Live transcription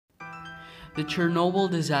The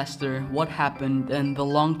Chernobyl disaster, what happened, and the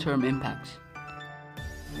long-term impacts.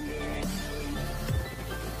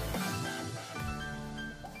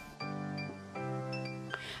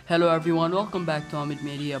 Hello everyone, welcome back to Omid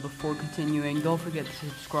Media. Before continuing, don't forget to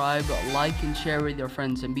subscribe, like, and share with your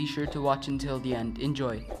friends, and be sure to watch until the end.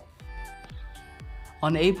 Enjoy.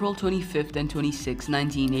 On April 25th and 26,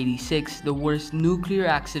 1986, the worst nuclear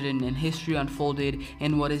accident in history unfolded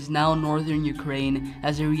in what is now northern Ukraine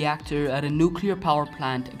as a reactor at a nuclear power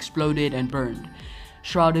plant exploded and burned.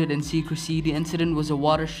 Shrouded in secrecy, the incident was a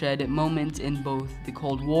watershed moment in both the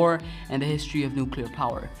Cold War and the history of nuclear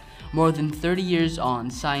power. More than 30 years on,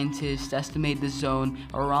 scientists estimate the zone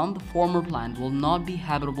around the former plant will not be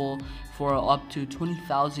habitable for up to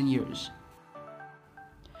 20,000 years.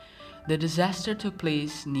 The disaster took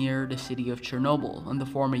place near the city of Chernobyl in the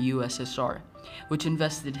former USSR, which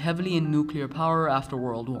invested heavily in nuclear power after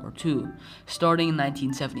World War II. Starting in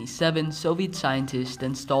 1977, Soviet scientists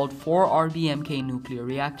installed 4 RBMK nuclear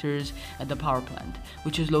reactors at the power plant,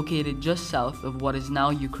 which is located just south of what is now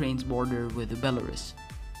Ukraine's border with Belarus.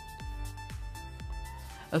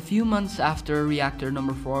 A few months after reactor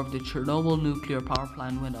number 4 of the Chernobyl nuclear power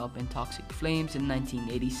plant went up in toxic flames in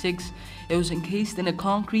 1986, it was encased in a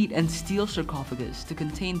concrete and steel sarcophagus to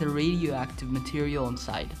contain the radioactive material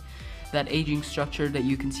inside. That aging structure that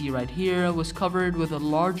you can see right here was covered with a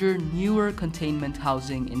larger, newer containment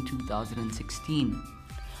housing in 2016.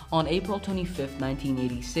 On April 25,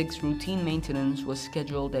 1986, routine maintenance was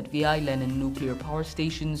scheduled at VI Lenin Nuclear Power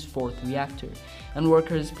Station's 4th reactor, and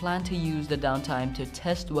workers planned to use the downtime to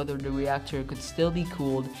test whether the reactor could still be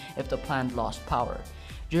cooled if the plant lost power.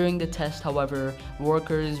 During the test, however,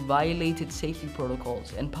 workers violated safety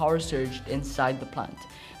protocols and power surged inside the plant.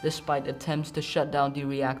 Despite attempts to shut down the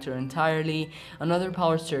reactor entirely, another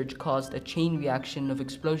power surge caused a chain reaction of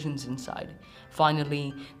explosions inside.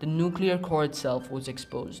 Finally, the nuclear core itself was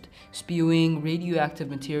exposed, spewing radioactive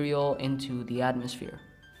material into the atmosphere.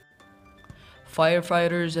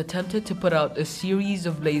 Firefighters attempted to put out a series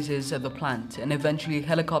of blazes at the plant, and eventually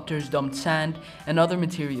helicopters dumped sand and other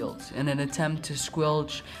materials in an attempt to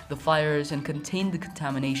squelch the fires and contain the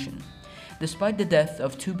contamination. Despite the death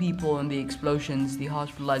of 2 people in the explosions, the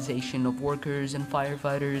hospitalization of workers and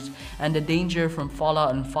firefighters, and the danger from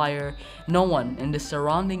fallout and fire, no one in the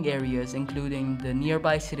surrounding areas, including the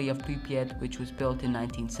nearby city of Pripyat, which was built in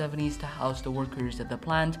 1970s to house the workers at the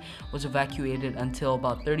plant, was evacuated until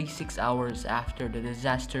about 36 hours after the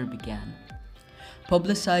disaster began.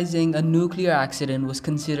 Publicizing a nuclear accident was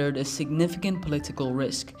considered a significant political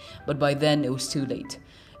risk, but by then it was too late.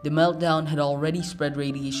 The meltdown had already spread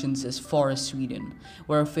radiations as far as Sweden,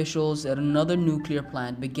 where officials at another nuclear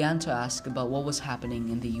plant began to ask about what was happening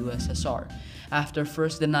in the USSR. After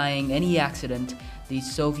first denying any accident, the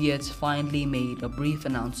Soviets finally made a brief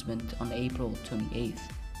announcement on April 28th.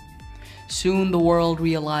 Soon the world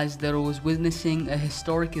realized that it was witnessing a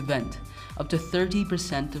historic event. Up to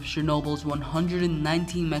 30% of Chernobyl's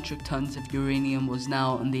 119 metric tons of uranium was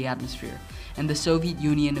now in the atmosphere, and the Soviet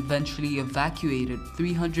Union eventually evacuated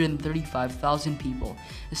 335,000 people,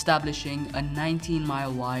 establishing a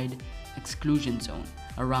 19-mile wide exclusion zone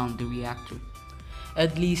around the reactor.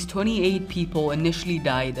 At least 28 people initially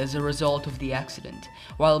died as a result of the accident,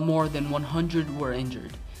 while more than 100 were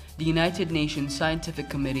injured. The United Nations Scientific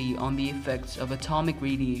Committee on the Effects of Atomic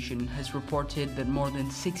Radiation has reported that more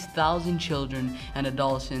than 6,000 children and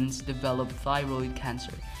adolescents developed thyroid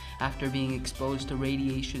cancer after being exposed to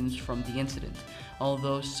radiations from the incident,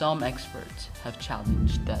 although some experts have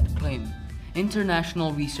challenged that claim.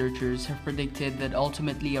 International researchers have predicted that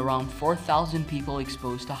ultimately around 4,000 people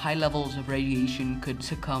exposed to high levels of radiation could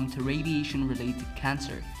succumb to radiation-related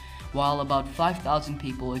cancer, while about 5,000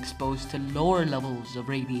 people exposed to lower levels of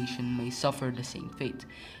radiation may suffer the same fate.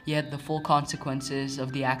 Yet the full consequences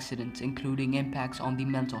of the accident, including impacts on the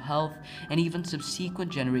mental health and even subsequent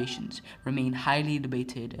generations, remain highly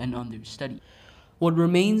debated and under study. What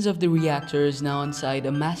remains of the reactor is now inside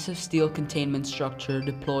a massive steel containment structure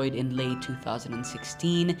deployed in late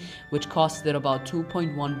 2016, which costed about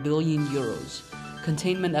 2.1 billion euros.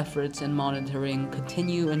 Containment efforts and monitoring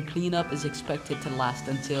continue, and cleanup is expected to last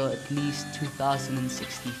until at least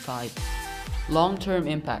 2065. Long-term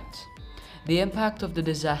impact. The impact of the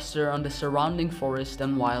disaster on the surrounding forest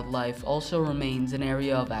and wildlife also remains an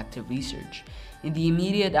area of active research. In the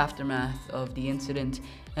immediate aftermath of the incident,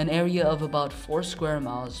 an area of about 4 square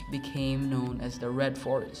miles became known as the Red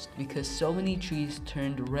Forest because so many trees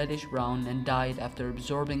turned reddish-brown and died after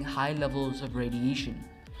absorbing high levels of radiation.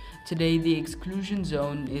 Today, the exclusion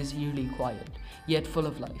zone is eerily quiet, yet full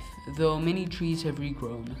of life. Though many trees have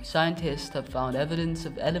regrown, scientists have found evidence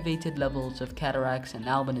of elevated levels of cataracts and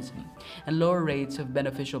albinism, and lower rates of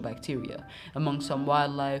beneficial bacteria among some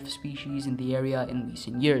wildlife species in the area in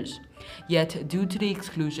recent years. Yet, due to the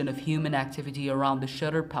exclusion of human activity around the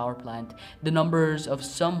shuttered power plant, the numbers of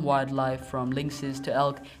some wildlife from lynxes to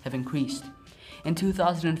elk have increased. In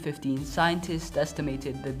 2015, scientists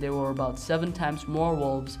estimated that there were about 7 times more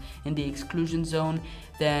wolves in the exclusion zone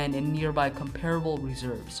than in nearby comparable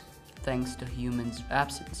reserves, thanks to humans'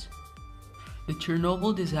 absence. The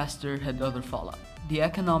Chernobyl disaster had other fallout. The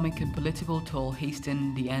economic and political toll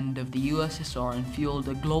hastened the end of the USSR and fueled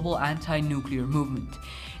a global anti-nuclear movement.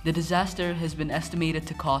 The disaster has been estimated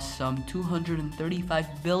to cost some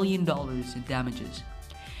 $235 billion in damages.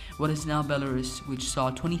 What is now Belarus, which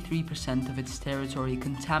saw 23% of its territory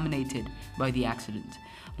contaminated by the accident,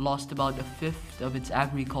 lost about a fifth of its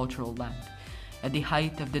agricultural land. At the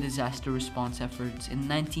height of the disaster response efforts in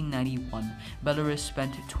 1991, Belarus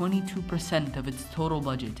spent 22% of its total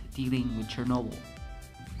budget dealing with Chernobyl.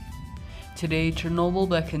 Today, Chernobyl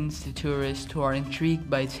beckons to tourists who are intrigued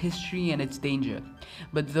by its history and its danger.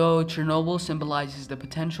 But though Chernobyl symbolizes the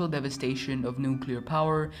potential devastation of nuclear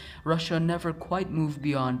power, Russia never quite moved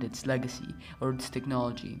beyond its legacy or its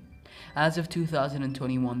technology. As of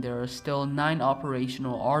 2021, there are still 9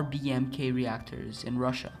 operational RBMK reactors in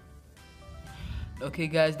Russia. Okay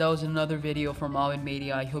guys, that was another video from Omid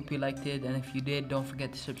Media. I hope you liked it, and if you did, don't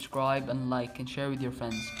forget to subscribe and like and share with your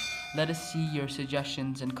friends. Let us see your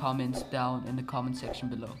suggestions and comments down in the comment section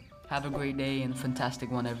below. Have a great day and a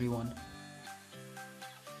fantastic one, everyone.